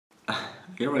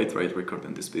Yeah, right,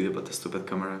 recording this video, but the stupid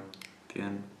camera at the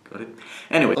end, got it?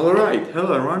 Anyway, alright,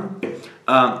 hello everyone.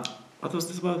 What was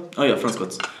this about? Oh yeah, front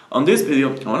squats. On this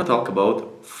video, I want to talk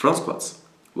about front squats,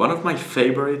 one of my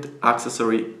favorite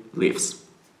accessory lifts.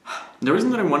 The reason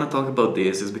that I want to talk about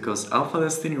this is because Alpha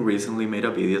Destiny recently made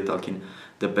a video talking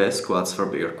the best squats for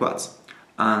bigger quads.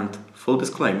 And full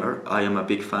disclaimer, I am a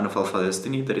big fan of Alpha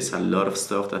Destiny. There is a lot of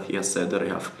stuff that he has said that I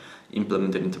have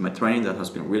implemented into my training that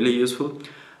has been really useful.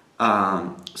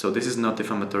 So this is not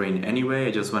defamatory in any way,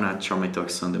 I just want to share my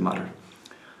thoughts on the matter.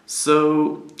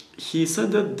 So he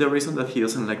said that the reason that he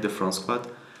doesn't like the front squat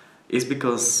is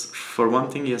because, for one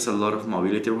thing, he has a lot of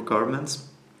mobility requirements.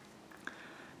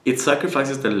 It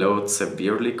sacrifices the load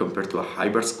severely compared to a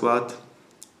hybrid squat,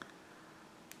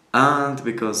 and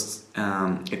because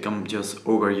it can just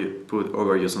put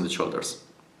overuse on the shoulders.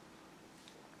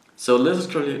 So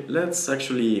let's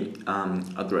actually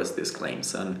address these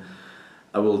claims, and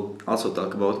I will also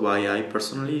talk about why I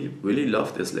personally really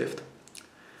love this lift.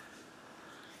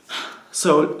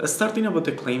 So starting about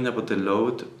the claim about the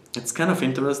load, it's kind of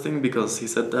interesting because he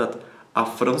said that a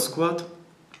front squat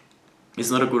is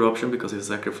not a good option because it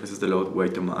sacrifices the load way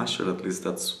too much, or at least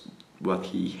that's what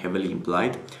he heavily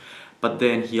implied. But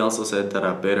then he also said that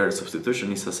a better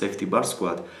substitution is a safety bar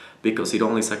squat because it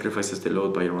only sacrifices the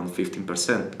load by around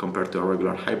 15% compared to a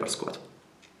regular high bar squat.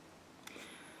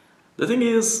 The thing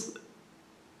is,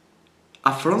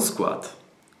 a front squat,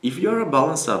 if you're a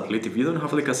balanced athlete, if you don't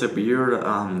have like a severe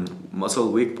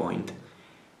muscle weak point,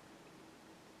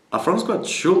 a front squat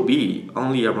should be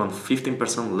only around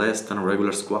 15% less than a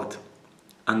regular squat.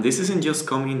 And this isn't just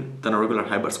coming than a regular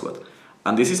high bar squat.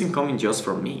 And this isn't coming just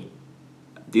from me.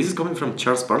 This is coming from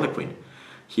Charles Barlequin.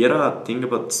 He had a thing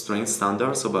about strength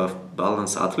standards of a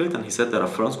balanced athlete, and he said that a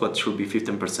front squat should be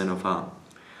 15% of a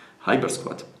high bar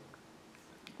squat.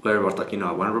 Where we're talking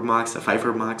a 1 rep max, a 5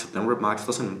 rep max, a 10 rep max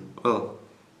doesn't, well,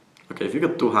 okay, if you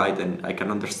get too high, then I can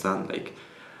understand like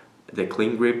the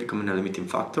clean grip becoming a limiting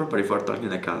factor, but if we're talking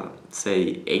like a,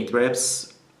 say, 8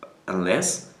 reps and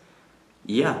less,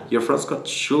 yeah, your front squat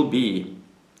should be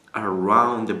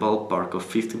around the ballpark of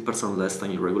 15% less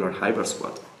than your regular high bar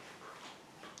squat.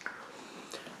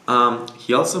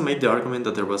 He also made the argument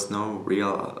that there was no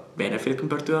real benefit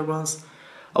compared to other ones.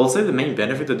 I will say the main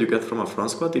benefit that you get from a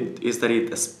front squat is that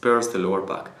it spares the lower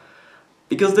back.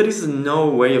 Because there is no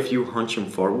way of you hunching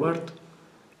forward.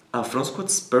 A front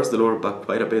squat spares the lower back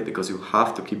quite a bit because you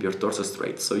have to keep your torso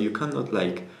straight. So you cannot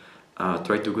like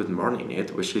try to good morning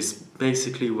it, which is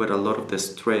basically where a lot of the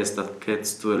stress that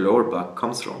gets to the lower back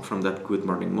comes from that good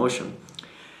morning motion.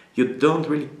 You don't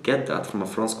really get that from a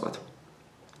front squat.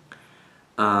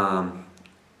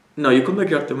 No, you could make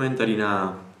the argument that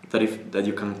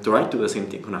you can try to do the same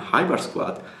thing on a high bar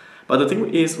squat, but the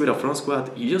thing is with a front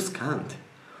squat you just can't.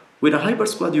 With a high bar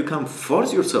squat you can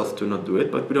force yourself to not do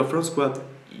it, but with a front squat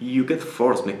you get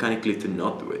forced mechanically to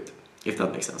not do it, if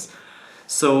that makes sense.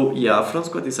 So yeah, a front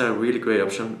squat is a really great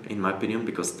option in my opinion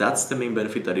because that's the main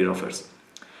benefit that it offers.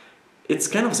 It's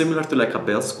kind of similar to like a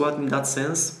belt squat in that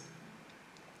sense,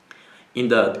 in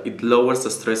that it lowers the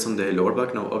stress on the lower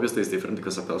back. Now obviously it's different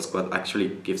because a belt squat actually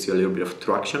gives you a little bit of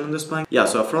traction on the spine. Yeah,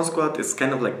 so a front squat is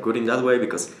kind of like good in that way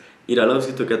because it allows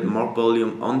you to get more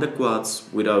volume on the quads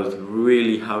without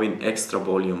really having extra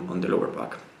volume on the lower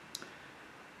back.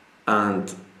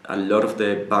 And a lot of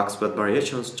the back squat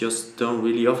variations just don't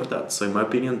really offer that. So in my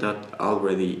opinion that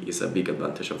already is a big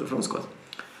advantage of the front squat.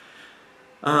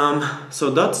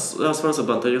 So that's as far as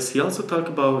advantages. He also talked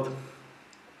about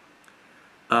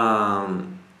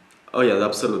oh yeah, the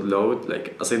absolute load.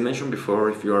 Like as I mentioned before,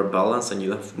 if you are balanced and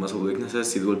you have muscle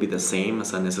weaknesses, it will be the same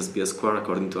as an SSBS squat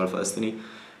according to Alpha Destiny.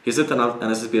 He said an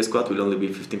SSBS squat will only be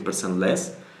 15%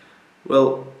 less.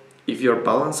 Well, if you're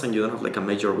balanced and you don't have like a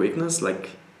major weakness,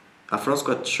 like a front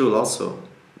squat should also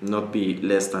not be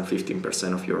less than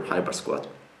 15% of your high bar squat.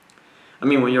 I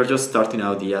mean, when you're just starting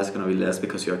out, yeah, it's gonna be less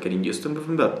because you are getting used to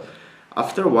moving, but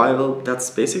after a while, that's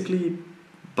basically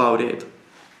about it.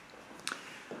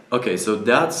 Okay, so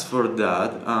that's for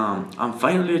that. And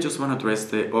finally, I just want to address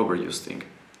the overuse thing.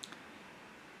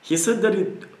 He said that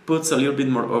it puts a little bit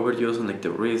more overuse on like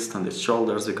the wrist and the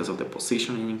shoulders because of the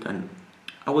positioning, and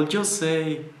I will just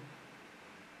say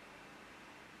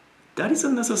that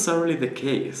isn't necessarily the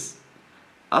case.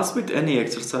 As with any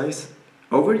exercise,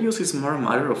 overuse is more a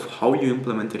matter of how you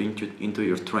implement it into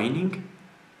your training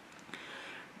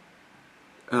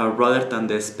rather than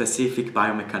the specific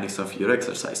biomechanics of your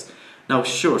exercise. Now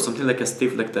sure, something like a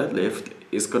stiff leg deadlift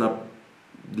is gonna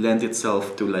lend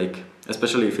itself to like,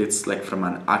 especially if it's like from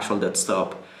an actual dead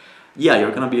stop, yeah,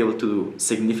 you're gonna be able to do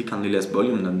significantly less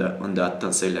volume on that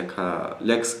than say like a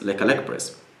leg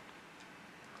press.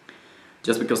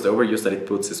 just because the overuse that it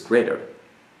puts is greater.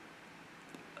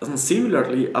 And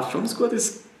similarly, a front squat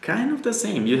is kind of the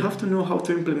same. You have to know how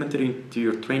to implement it into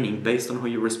your training based on how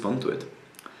you respond to it.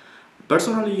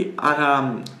 Personally,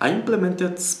 I implement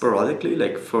it sporadically,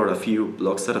 like for a few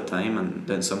blocks at a time, and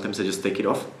then sometimes I just take it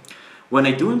off. When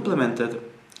I do implement it,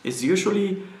 it's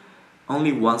usually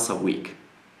only once a week.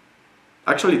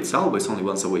 Actually, it's always only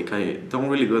once a week. I don't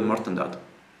really do it more than that.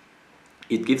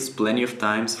 It gives plenty of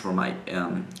times for my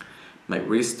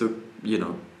wrist to,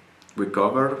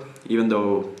 recover, even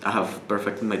though I have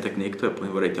perfected my technique to a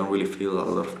point where I don't really feel a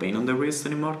lot of pain on the wrist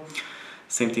anymore.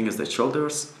 Same thing as the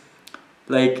shoulders.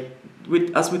 Like,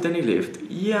 as with any lift,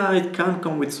 yeah, it can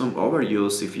come with some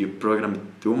overuse if you program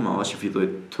it too much, if you do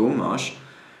it too much.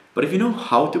 But if you know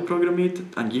how to program it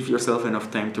and give yourself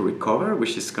enough time to recover,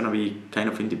 which is gonna be kind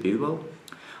of individual.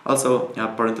 Also,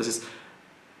 parenthesis,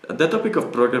 the topic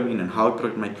of programming and how I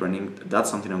program my training, that's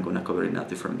something I'm gonna cover in a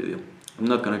different video. I'm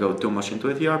not gonna go too much into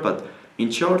it here, but in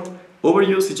short,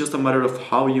 overuse is just a matter of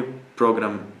how you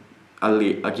program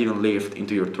a given lift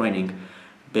into your training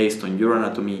based on your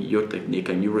anatomy, your technique,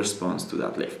 and your response to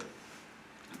that lift.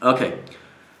 Okay,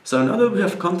 so now that we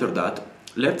have countered that,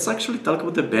 let's actually talk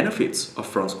about the benefits of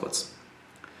front squats.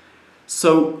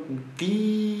 So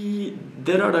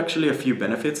there are actually a few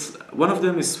benefits. One of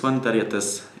them is one that I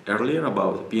tested earlier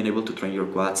about being able to train your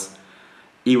quads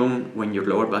even when your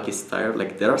lower back is tired.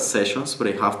 Like, there are sessions where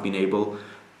I have been able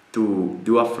to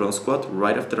do a front squat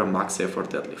right after a max effort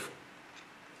deadlift.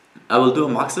 I will do a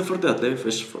max effort deadlift,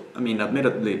 which,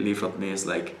 admittedly, lift at me is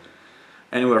like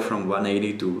anywhere from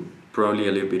 180 to probably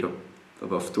a little bit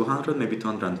above 200, maybe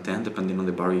 210, depending on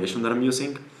the variation that I'm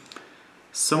using.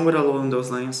 Somewhere along those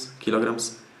lines,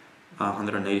 kilograms,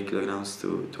 180 kilograms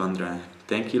to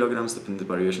 210 kilograms, depending on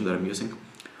the variation that I'm using.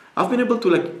 I've been able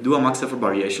to do a max effort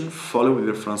variation followed with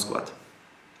a front squat.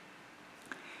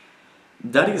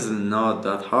 That is not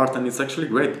that hard, and it's actually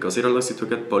great because it allows you to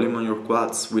get volume on your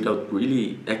quads without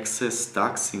really excess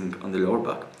taxing on the lower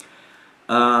back.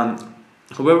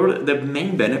 However, the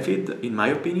main benefit, in my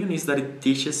opinion, is that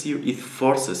it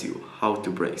forces you how to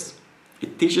brace.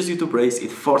 It teaches you to brace,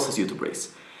 it forces you to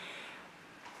brace.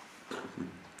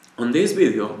 On this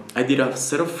video, I did a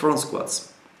set of front squats.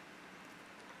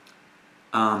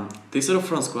 This set of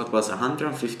front squat was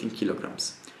 115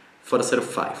 kilograms for a set of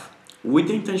 5, with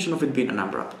the intention of it being an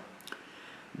AMRAP.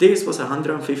 This was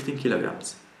 115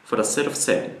 kilograms for a set of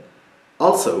 7,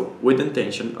 also with the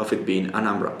intention of it being an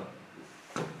AMRAP.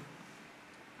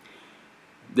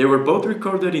 They were both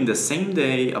recorded in the same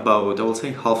day, about, I will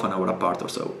say, half an hour apart or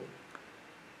so.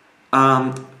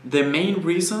 The main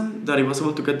reason that I was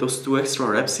able to get those 2 extra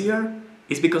reps here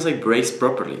is because I braced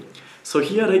properly. So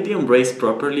here I didn't brace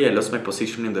properly, I lost my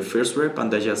position in the first rep,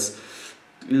 and I just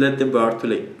let the bar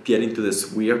to get into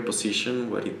this weird position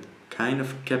where it kind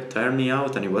of kept tiring me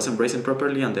out and it wasn't bracing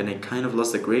properly, and then I kind of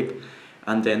lost the grip,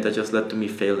 and then that just led to me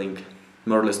failing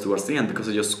more or less towards the end because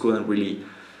I just couldn't really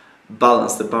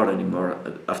balance the bar anymore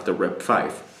after rep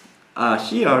 5.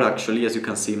 Here, actually, as you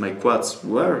can see, my quads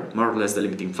were more or less the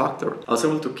limiting factor. I was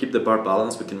able to keep the bar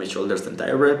balanced between my shoulders the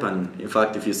entire rep, and in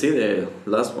fact, if you see the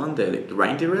last one, the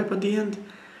grindy rep at the end,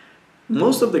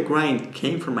 most of the grind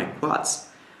came from my quads,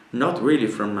 not really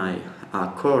from my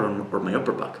core or my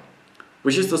upper back.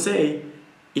 Which is to say,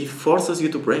 it forces you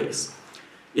to brace.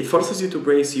 It forces you to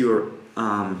brace your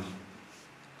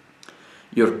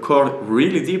core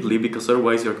really deeply, because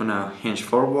otherwise you're gonna hinge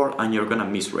forward and you're gonna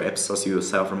miss reps, as you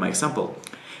saw from my example.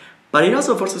 But it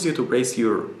also forces you to brace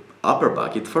your upper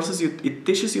back. It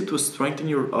teaches you to strengthen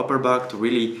your upper back, to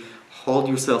really hold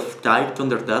yourself tight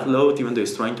under that load, even though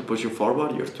it's trying to push you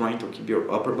forward. You're trying to keep your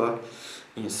upper back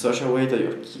in such a way that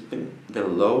you're keeping the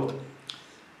load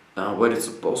where it's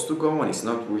supposed to go, and it's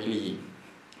not really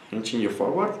hinging you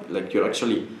forward, like you're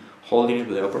actually holding it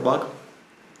with the upper back.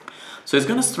 So it's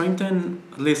going to strengthen,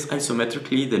 at least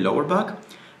isometrically, the lower back,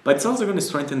 but it's also going to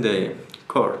strengthen the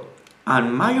core. And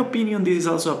in my opinion, this is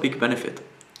also a big benefit.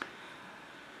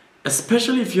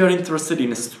 Especially if you're interested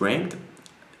in strength,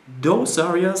 those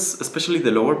areas, especially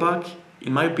the lower back,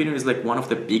 in my opinion, is like one of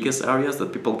the biggest areas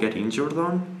that people get injured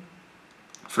on,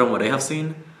 from what I have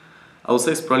seen. I would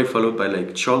say it's probably followed by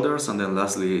like shoulders and then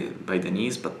lastly by the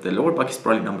knees, but the lower back is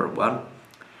probably number 1.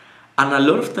 And a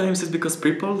lot of times it's because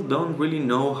people don't really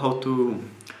know how to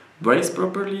brace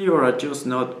properly, or are just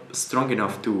not strong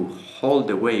enough to hold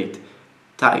the weight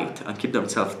tight and keep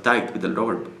themselves tight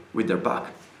with their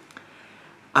back.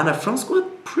 And a front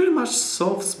squat pretty much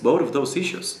solves both of those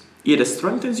issues. It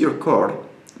strengthens your core,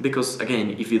 because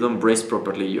again, if you don't brace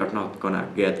properly, you're not gonna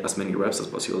get as many reps as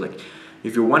possible. Like,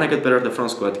 if you wanna get better at the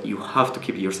front squat, you have to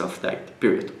keep yourself tight,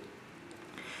 period.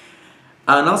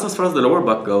 And also as far as the lower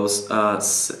back goes,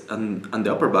 and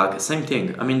the upper back, same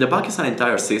thing. I mean, the back is an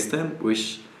entire system,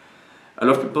 which a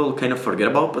lot of people kind of forget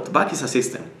about, but the back is a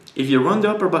system. If you run the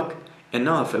upper back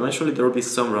enough, eventually there will be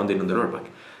some rounding on the lower back.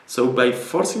 So by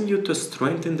forcing you to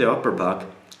strengthen the upper back,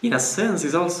 in a sense,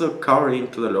 is also covering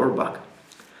to the lower back.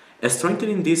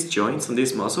 Strengthening these joints and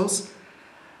these muscles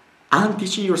and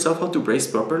teaching yourself how to brace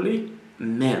properly,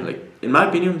 man, like, in my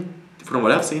opinion, from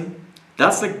what I've seen,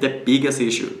 that's like the biggest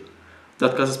issue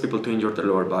that causes people to injure their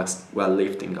lower backs while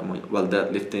lifting, while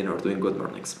deadlifting or doing good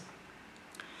mornings.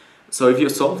 So if you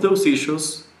solve those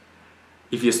issues,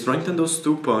 if you strengthen those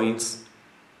 2 points,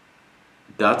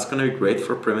 that's gonna be great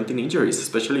for preventing injuries,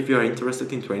 especially if you are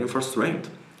interested in training for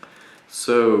strength.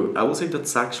 So I would say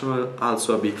that's actually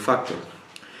also a big factor.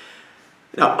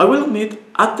 Now, I will admit,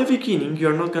 at the beginning,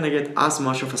 you're not gonna get as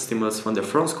much of a stimulus from the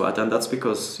front squat, and that's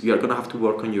because you're gonna have to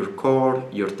work on your core,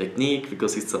 your technique,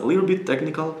 because it's a little bit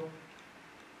technical.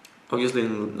 Obviously,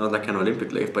 not like an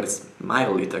Olympic lift, but it's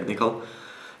mildly technical.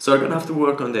 So you're gonna have to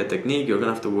work on the technique, you're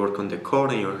gonna have to work on the core,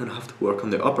 and you're gonna have to work on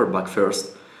the upper back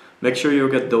first. Make sure you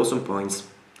get those on points,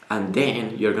 and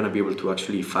then you're gonna be able to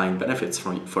actually find benefits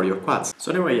for your quads.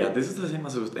 So anyway, yeah, this is the same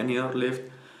as with any other lift.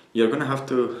 You're gonna have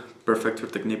to perfect your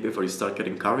technique before you start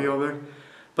getting carryover,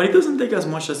 but it doesn't take as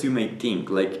much as you may think.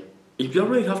 Like, if you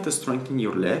already have to strengthen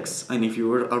your legs, and if you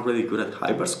were already good at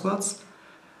high bar squats,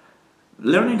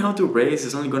 learning how to brace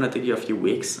is only gonna take you a few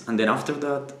weeks, and then after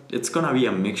that, it's gonna be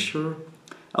a mixture.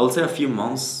 I would say a few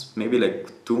months, maybe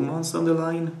like 2 months down the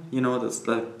line, you know, that's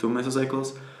like 2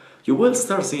 mesocycles. You will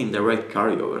start seeing direct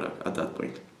carryover at that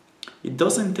point. It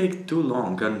doesn't take too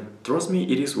long, and trust me,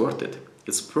 it is worth it.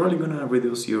 It's probably gonna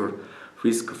reduce your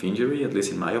risk of injury, at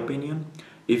least in my opinion.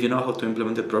 If you know how to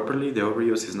implement it properly, the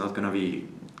overuse is not gonna be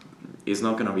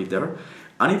there.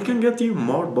 And it can get you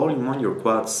more volume on your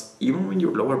quads, even when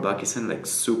your lower back isn't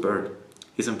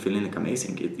feeling like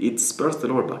amazing. It spurs the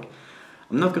lower back.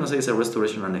 I'm not gonna say it's a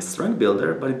restoration and a strength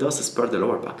builder, but it does spur the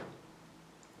lower back.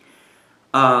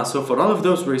 So for all of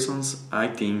those reasons, I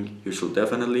think you should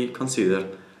definitely consider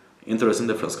introducing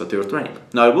the front squat to your training.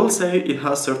 Now, I will say it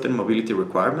has certain mobility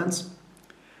requirements,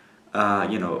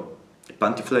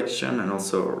 panty flexion, and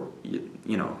also,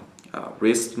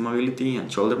 wrist mobility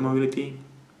and shoulder mobility.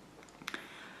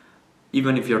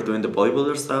 Even if you're doing the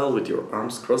bodybuilder style with your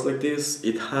arms crossed like this,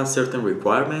 it has certain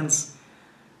requirements.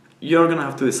 You're gonna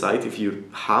have to decide if you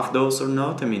have those or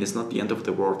not. I mean, it's not the end of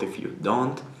the world if you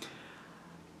don't.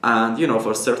 And,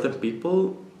 for certain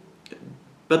people,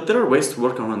 but there are ways to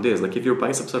work around this. Like if your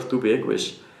biceps are too big,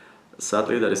 which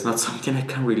sadly that is not something I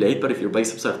can relate, but if your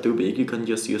biceps are too big, you can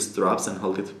just use straps and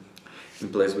hold it in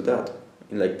place with that,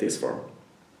 in like this form.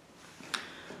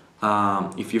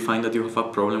 If you find that you have a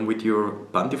problem with your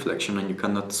panty flexion and you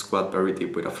cannot squat very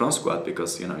deep with a front squat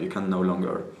because you can no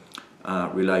longer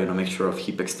rely on a mixture of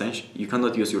hip extension, you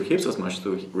cannot use your hips as much to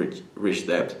reach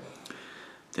depth,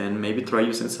 then maybe try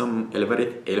using some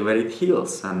elevated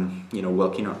heels and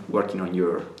working on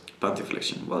your panty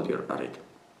flexion while you're at it.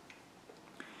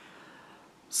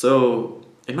 So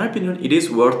in my opinion, it is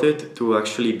worth it to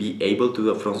actually be able to do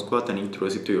a front squat and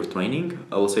introduce it to your training.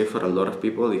 I will say for a lot of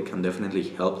people it can definitely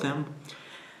help them.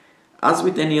 As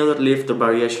with any other lift or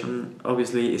variation,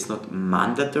 obviously it's not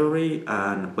mandatory,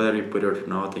 and whether you put it or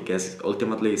not, I guess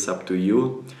ultimately it's up to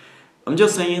you. I'm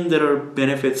just saying there are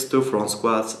benefits to front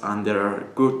squats and there are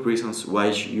good reasons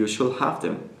why you should have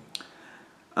them.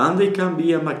 And they can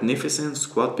be a magnificent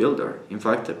squat builder. In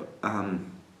fact,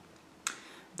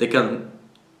 they can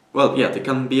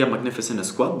be a magnificent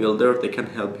squat builder. They can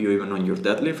help you even on your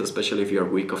deadlift, especially if you're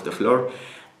weak off the floor.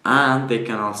 And they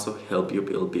can also help you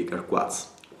build bigger quads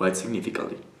quite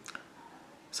significantly.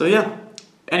 So yeah,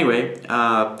 anyway,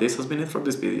 this has been it for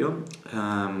this video.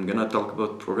 I'm gonna talk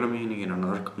about programming in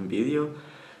another coming video.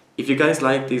 If you guys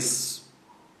like these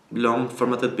long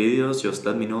formatted videos, just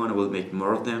let me know and I will make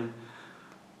more of them.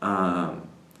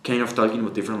 Kind of talking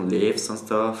about different lifts and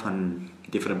stuff and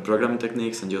different programming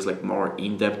techniques and just like more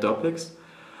in-depth topics.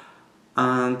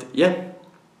 And yeah,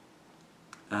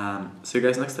 see you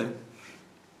guys next time.